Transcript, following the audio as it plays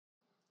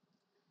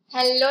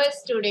Hello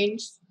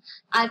students,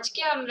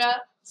 আজকে আমরা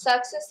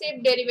successive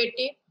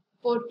derivative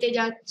পড়তে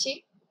যাচ্ছি।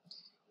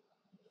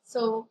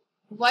 So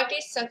what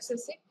is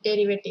successive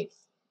derivative?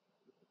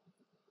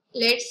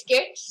 Let's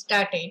get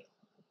started.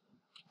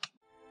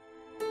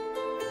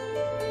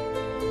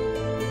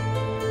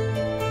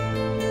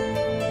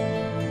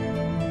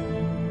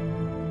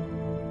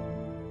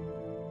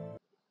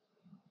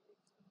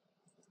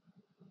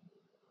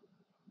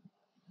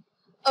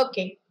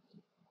 ওকে,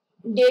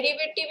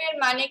 ডেরিভেটিভের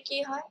মানে কি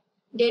হয়?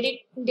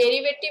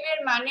 ডেরিভেটিভের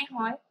মানে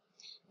হয়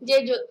যে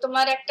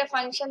তোমার একটা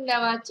ফাংশন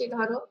দেওয়া আছে,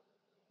 ধরো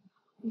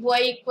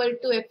y equal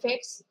to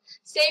fx,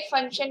 সেই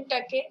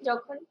ফাংশনটাকে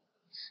যখন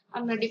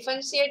আমরা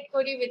ডিফারেন্সিয়েট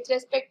করি উইথ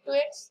রেসপেক্ট টু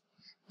x,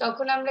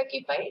 তখন আমরা কি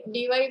পাই?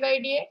 dy by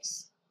dx,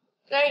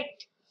 right?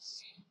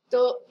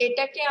 তো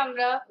এটাকে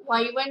আমরা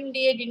y1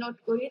 দিয়ে ডিনোট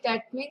করি,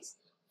 that means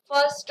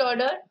first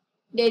order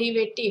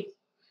derivative.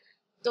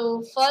 তো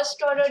ফার্স্ট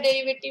অর্ডার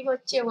ডেরিভেটিভ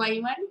হচ্ছে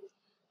y1,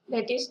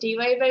 that is dy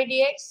by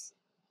dx,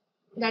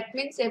 that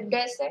means f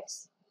dash x.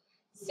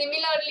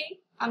 Similarly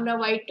আমরা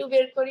y2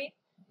 বের করি,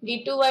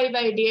 d2y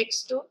by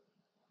dx2,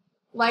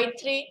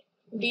 y3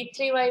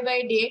 d3y by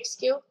dx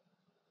cube,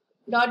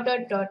 dot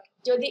dot dot.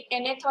 যদি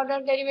nth order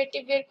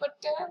derivative বের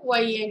করতে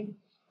হয়, yn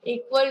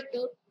equal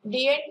to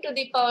dn to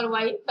the power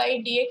y by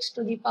dx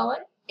to the power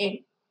n.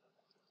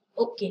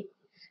 ওকে,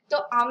 তো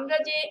আমরা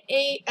যে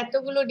এই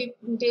এতগুলো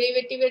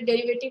ডেরিভেটিভের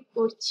ডেরিভেটিভ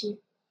করছি,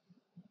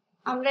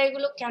 আমরা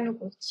এগুলো কেন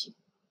করছি?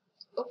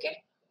 ওকে,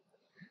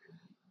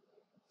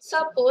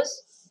 সাপোজ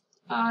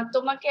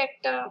তোমাকে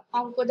একটা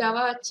অঙ্ক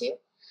দেওয়া আছে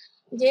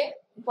যে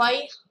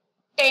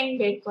y10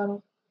 বের করো,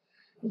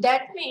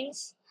 that means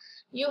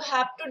you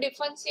have to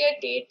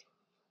differentiate it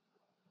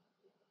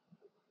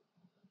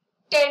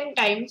 10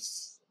 times,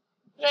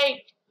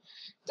 right?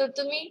 তো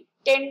তুমি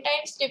 10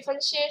 times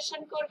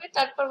differentiation করবে,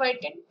 তারপর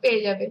y10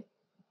 পেয়ে যাবে।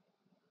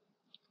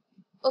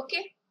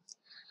 ওকে,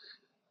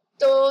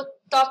 তো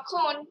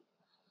তখন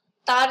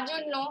তার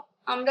জন্য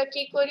আমরা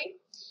কি করি,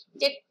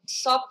 যে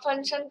সব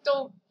ফাংশন তো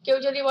কেউ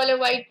যদি বলে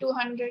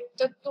y200,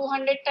 তো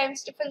 200 টাইমস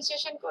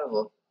ডিফারেন্সিয়েশন করব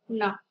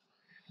না।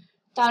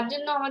 তার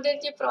জন্য আমাদের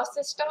যে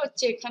প্রসেসটা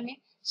হচ্ছে এখানে,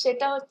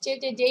 সেটা হচ্ছে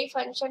যে যেই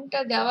ফাংশনটা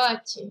দেওয়া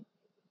আছে,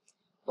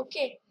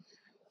 ওকে,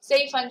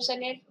 সেই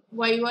ফাংশনের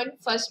y1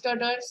 first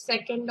order,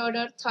 second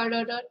order, third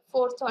order,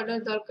 fourth order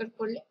দরকার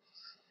পড়লে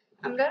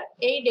আমরা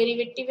এই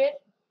ডেরিভেটিভের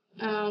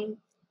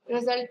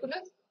রেজাল্টগুলো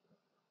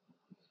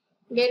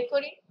বের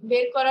করি।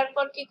 বের করার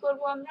পর কি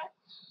করব আমরা?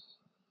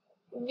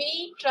 we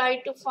try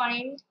to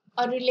find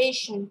a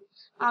relation.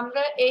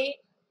 আমরা এই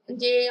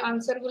যে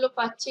আনসারগুলো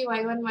পাচ্ছি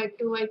y1, y2,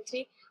 y3,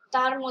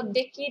 তার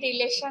মধ্যে কি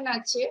রিলেশন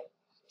আছে,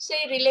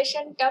 সেই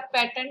রিলেশনটা,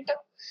 প্যাটার্নটা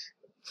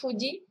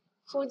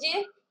খুঁজে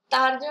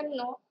তার জন্য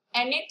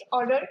nth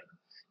অর্ডার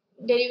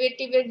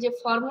ডেরিভেটিভের যে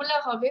ফর্মুলা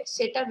হবে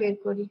সেটা বের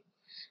করি।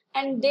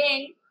 অ্যান্ড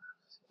দেন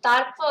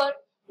তারপর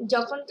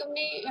যখন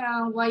তুমি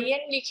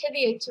yn লিখে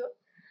দিয়েছো,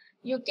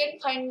 you can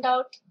find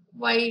out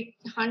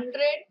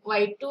y100,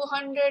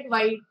 y200,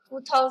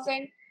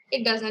 y2000,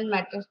 it doesn't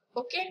matter.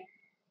 ওকে,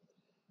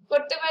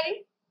 করতে পারি।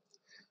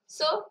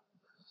 সো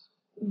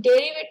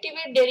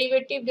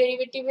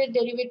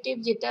ডেরিভেটিভ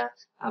যেটা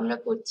আমরা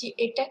করছি,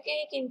 এটাকে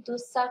কিন্তু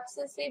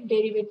সাকসেসিভ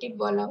ডেরিভেটিভ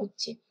বলা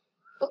হচ্ছে।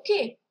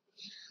 ওকে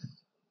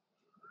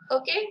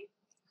ওকে,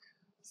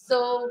 সো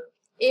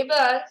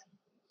এবার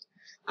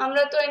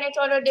আমরা তো nth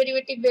অর্ডার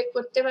ডেরিভেটিভ বের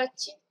করতে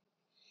পারছি।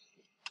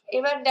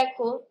 এবার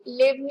দেখো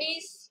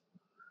লেবনিজ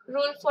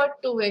রুল ফর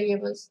টু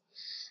ভেরিয়েবলস।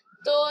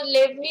 তো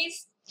লেবনিজ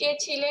কে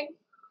ছিলেন?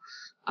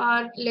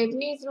 আর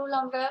লেবনিজ রুল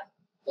আমরা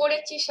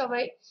পড়েছি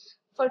সবাই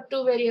ফর টু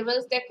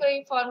ভেরিয়েবলস। দেখো এই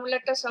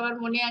ফর্মুলাটা সবার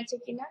মনে আছে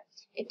কিনা,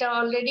 এটা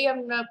অলরেডি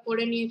আমরা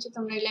পড়ে নিয়েছি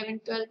তোমরা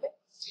 11-12 এ।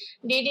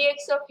 ddx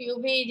of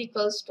uv is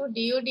equals to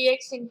du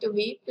dx into v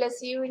plus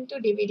u into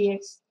dv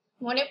dx।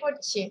 মনে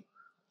পড়ছে?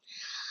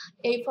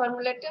 এই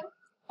ফর্মুলাটা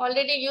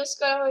অলরেডি ইউজ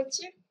করা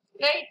হয়েছে,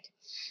 রাইট?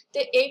 তো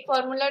এই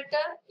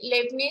ফর্মুলাটা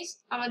লেবনিজ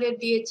আমাদের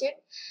দিয়েছে।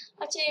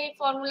 আচ্ছা, এই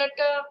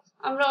ফর্মুলাটা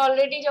আমরা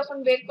অলরেডি যখন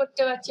বের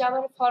করতে পারছি,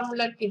 আবার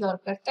ফর্মুলার কি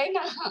দরকার, তাই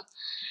না?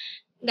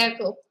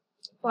 দেখো,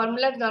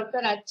 ফর্মুলার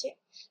দরকার আছে,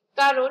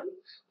 কারণ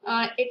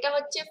এটা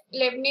হচ্ছে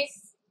লেবনিজ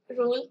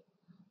রুল।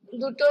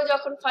 দুটো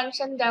যখন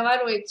ফাংশন দেওয়া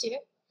রয়েছে,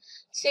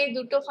 সেই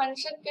দুটো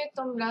ফাংশনকে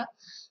তোমরা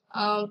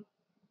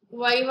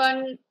y1,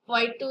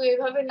 y2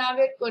 এভাবে না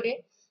বের করে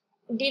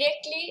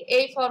ডিরেক্টলি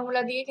এই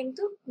ফর্মুলা দিয়ে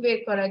কিন্তু বের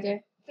করা যায়,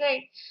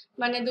 রাইট?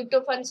 মানে দুটো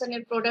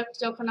ফাংশনের প্রোডাক্ট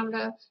যখন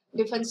আমরা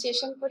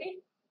ডিফারেন্সিয়েশন করি,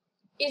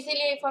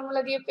 ইজিলি এই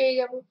ফর্মুলা দিয়ে পেয়ে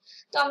যাব।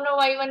 তো আমরা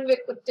y1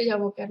 বের করতে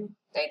যাব কেন,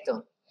 তাই তো?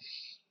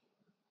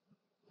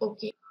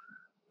 ওকে,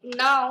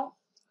 নাও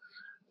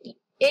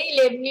এই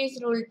লেবনিজ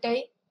রুলটাই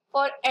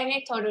ফর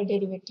nth অর্ডার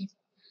ডেরিভেটিভ,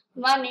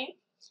 মানে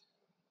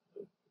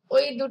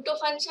ওই দুটো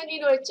ফাংশনই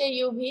রয়েছে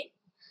uv,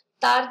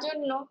 তার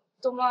জন্য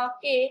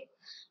তোমাকে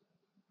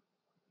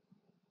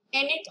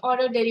nth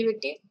অর্ডার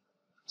ডেরিভেটিভ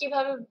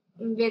কিভাবে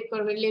বের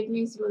করবে?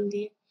 লেবনিজ রুল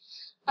দিয়ে।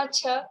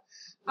 আচ্ছা,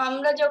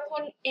 আমরা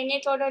যখন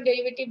nth অর্ডার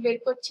ডেরিভেটিভ বের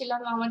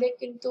করছিলাম, আমাদের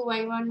কিন্তু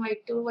y1,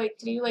 y2,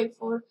 y3,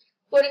 y4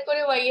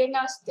 করে yn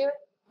আসতে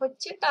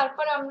হচ্ছে।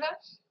 তারপর আমরা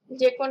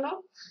যে কোনো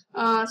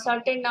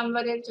সার্টেন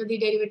নাম্বারের যদি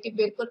ডেরিভেটিভ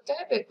বের করতে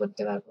হয় বের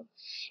করতে পারবো।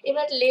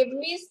 এবার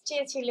লেবনিজ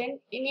চেয়েছিলেন,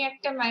 ইনি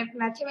একটা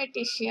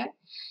ম্যাথমেটিশিয়ান,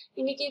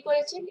 ইনি কি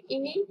করেছেন,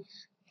 ইনি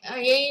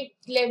এই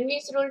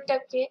লেবনিজ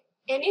রুলটাকে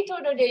nth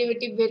অর্ডার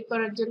ডেরিভেটিভ বের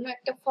করার জন্য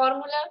একটা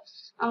ফর্মুলা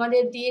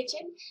আমাদের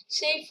দিয়েছেন।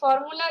 সেই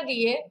ফর্মুলা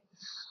দিয়ে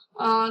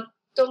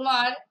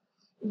তোমার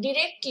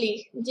ডিরেক্টলি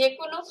যে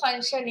কোনো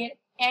ফাংশনের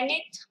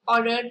nth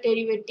অর্ডার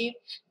ডেরিভেটিভ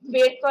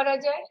বের করা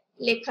যায়,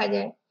 লেখা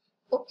যায়।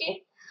 ওকে,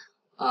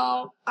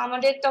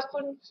 আমাদের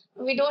তখন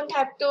we don't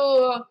have to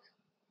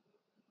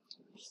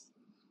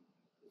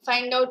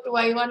find out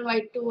y1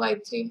 y2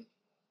 y3।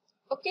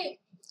 ওকে,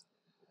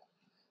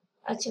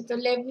 আচ্ছা, তো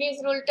লেবনিজ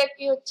রুলটা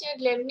কি হচ্ছে?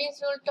 লেবনিজ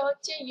রুলটা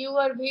হচ্ছে u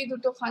আর v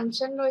দুটো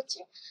ফাংশন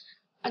রয়েছে।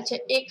 আচ্ছা,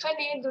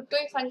 এখানে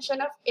দুটোই ফাংশন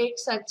অফ x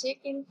আছে,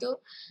 কিন্তু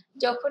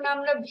যখন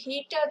আমরা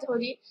ভিটা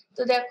ধরি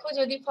তো দেখো,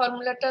 যদি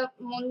ফর্মুলাটা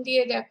মন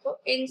দিয়ে দেখো,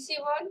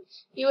 nc1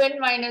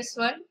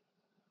 un-1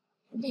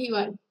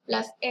 v1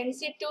 plus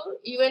nc2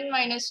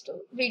 un-2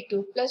 v2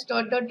 plus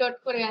dot dot dot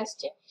করে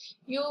আসছে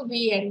u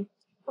vn।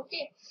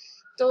 ওকে,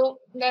 তো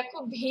দেখো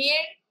ভি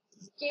এর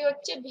কি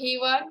হচ্ছে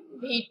v1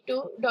 v2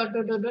 dot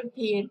dot dot dot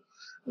vn,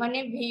 মানে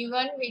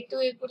v1 v2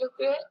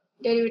 এগুলোকে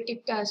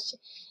ডেরিভেটিভটা আসছে।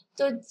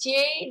 তো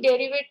যেই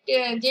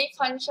যেই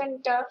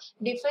ফাংশনটা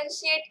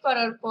ডিফারেন্সিয়েট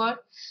করার পর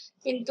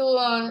কিন্তু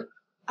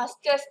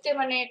আস্তে আস্তে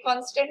মানে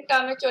কনস্ট্যান্ট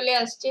টার্মে চলে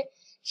আসছে,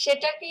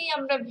 সেটাকেই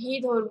আমরা ভি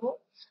ধরবো,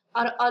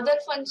 আর আদার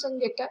ফাংশন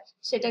যেটা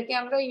সেটাকে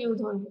আমরা ইউ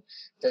ধরবো।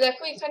 তো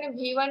দেখো এখানে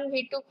v1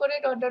 v2 করে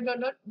dot dot dot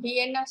dot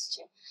vn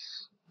আসছে,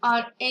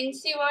 আর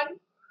nc1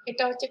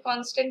 এটা হচ্ছে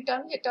কনস্ট্যান্ট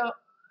টার্ম যেটা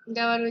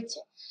দেওয়া রয়েছে,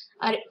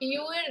 আর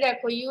ইউ এর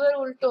দেখো ইউ এর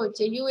উল্টো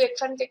হচ্ছে, ইউ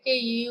এখান থেকে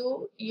you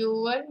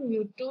u1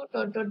 u2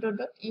 dot dot dot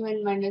dot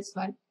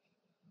un-1।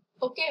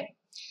 ওকে,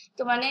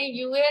 তো মানে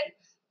ইউ এর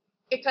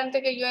এখান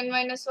থেকে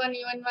un-1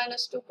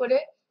 un-2 করে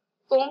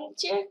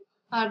কমছে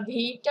আর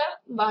ভিটা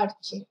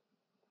বাড়ছে।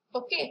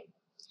 ওকে,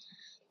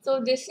 so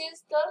this is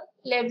the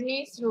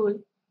Leibniz rule.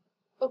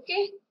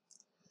 Okay,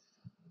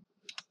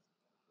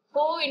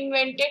 who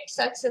invented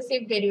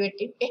successive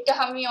derivative? এটা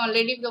আমি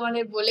অলরেডি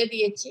তোমাদের বলে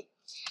দিয়েছি,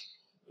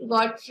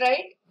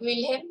 গডফ্রাইড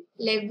উইলহেম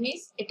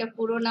লেবনিজ, এটা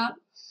পুরো নাম।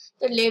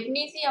 তো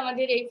লেবনিজই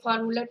আমাদের এই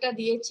ফর্মুলাটা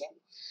দিয়েছেন,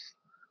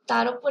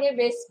 তার উপরে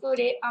বেস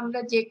করে আমরা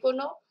যে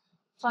কোনো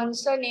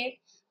ফাংশনের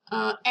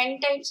n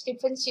টাইমস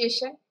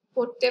ডিফারেন্সিয়েশন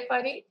করতে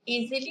পারি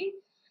ইজিলি।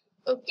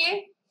 ওকে,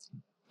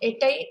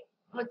 এটাই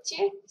হচ্ছে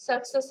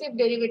সাকসেসিভ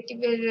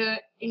ডেরিভেটিভের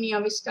ইনি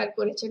আবিষ্কার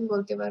করেছেন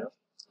বলতে পারো।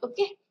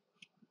 ওকে,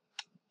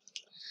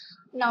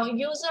 নাও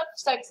use of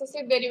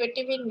successive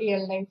derivative in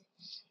real life.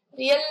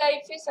 Real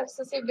লাইফে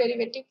সাকসেসিভ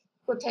ডেরিভেটিভ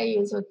কোথায়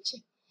ইউজ হচ্ছে?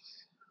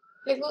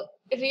 দেখো,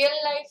 রিয়েল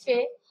লাইফে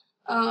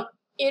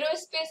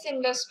এরোস্পেস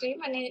ইন্ডাস্ট্রি,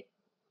 মানে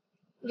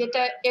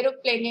যেটা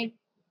এরোপ্লেনের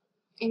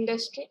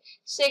ইন্ডাস্ট্রি,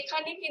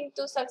 সেখানে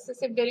কিন্তু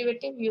সাকসেসিভ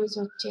ডেরিভেটিভ ইউজ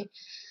হচ্ছে।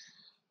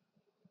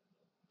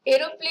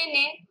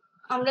 এরোপ্লেনে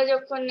আমরা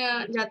যখন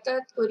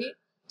যাতায়াত করি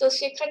তো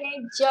সেখানে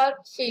জার্ক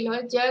ফিল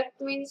হয়। জার্ক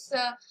মিনস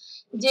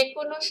যে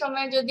কোনো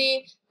সময় যদি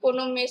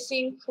কোনো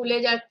মেশিন খুলে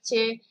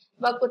যাচ্ছে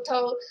বা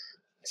কোথাও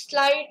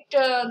স্লাইট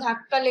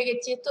ধাক্কা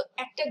লেগেছে তো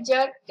একটা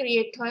জার্ক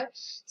ক্রিয়েট হয়।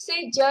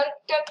 সেই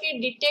জার্কটাকে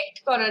ডিটেক্ট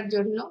করার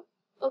জন্য,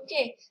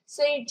 ওকে,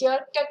 সেই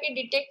জার্কটাকে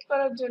ডিটেক্ট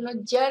করার জন্য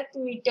জার্ক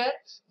মিটার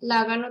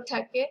লাগানো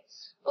থাকে।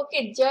 ওকে,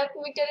 জার্ক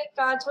মিটারের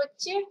কাজ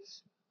হচ্ছে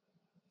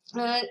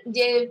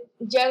যে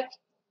জার্ক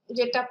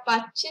যেটা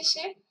পাচ্ছে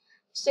সে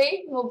সেই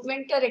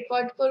মুভমেন্টটা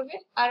রেকর্ড করবে,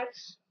 আর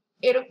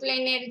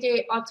এরোপ্লেনের যে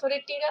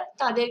অথরিটিরা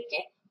তাদেরকে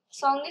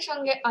সঙ্গে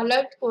সঙ্গে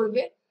অ্যালার্ট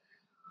করবে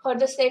for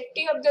the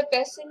safety of the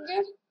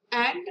passenger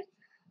and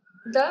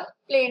the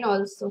plane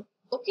also.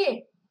 ওকে,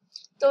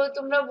 তো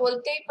তোমরা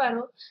বলতেই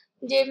পারো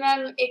যে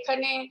ম্যাম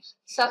এখানে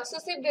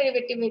সাকসেসিভ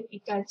ডেরিভেটিভের কি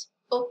কাজ?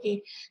 ওকে,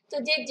 তো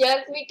যে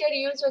জার্ক মিটার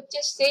ইউজ হচ্ছে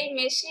সেই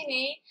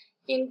মেশিনেই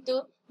কিন্তু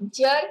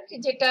জার্ক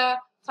যেটা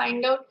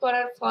ফাইন্ড আউট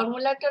করার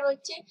ফর্মুলাটা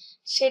রয়েছে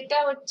সেটা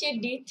হচ্ছে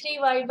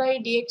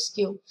d3y/dx3,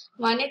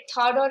 মানে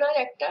থার্ড অর্ডার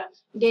একটা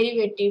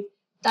ডেরিভেটিভ।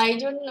 তাই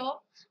জন্য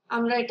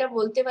আমরা এটা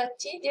বলতে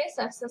পারছি যে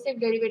সাকসেসিভ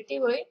ডেরিভেটিভ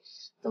ওই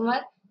তোমার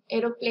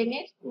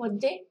এরোপ্লেনের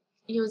মধ্যে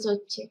ইউজ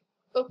হচ্ছে।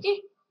 ওকে,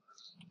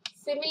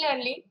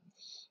 সিমিলারলি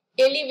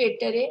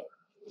এলিভেটরে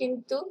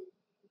কিন্তু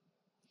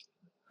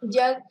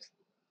জার্ক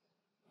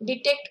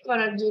ডিটেক্ট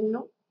করার জন্য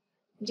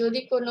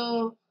যদি কোনো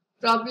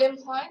প্রবলেম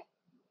হয়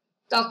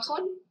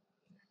তখন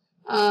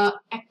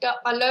একটা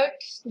অ্যালার্ট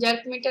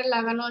জার্ক মিটার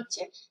লাগানো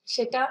হচ্ছে,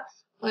 সেটা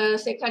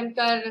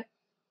সেখানকার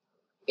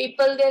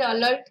পিপলদের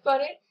অ্যালার্ট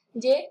করে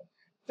যে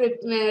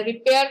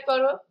রিপেয়ার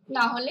করো,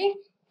 না হলে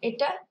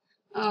এটা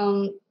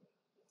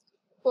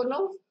কোনো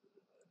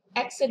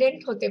অ্যাক্সিডেন্ট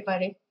হতে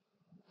পারে।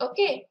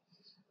 ওকে,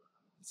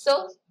 so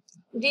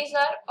these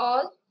are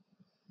all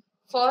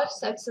for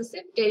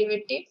successive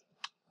derivative.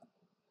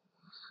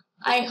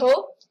 I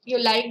hope you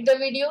like the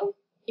video.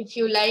 If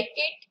you like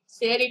it,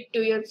 share it to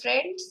your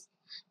friends,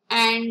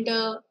 and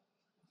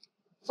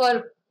for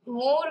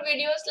more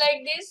videos like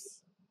this,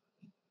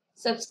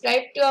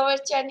 subscribe to our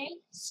channel.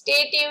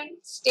 Stay tuned,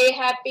 stay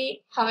happy,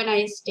 have a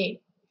nice day.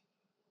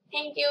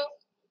 Thank you.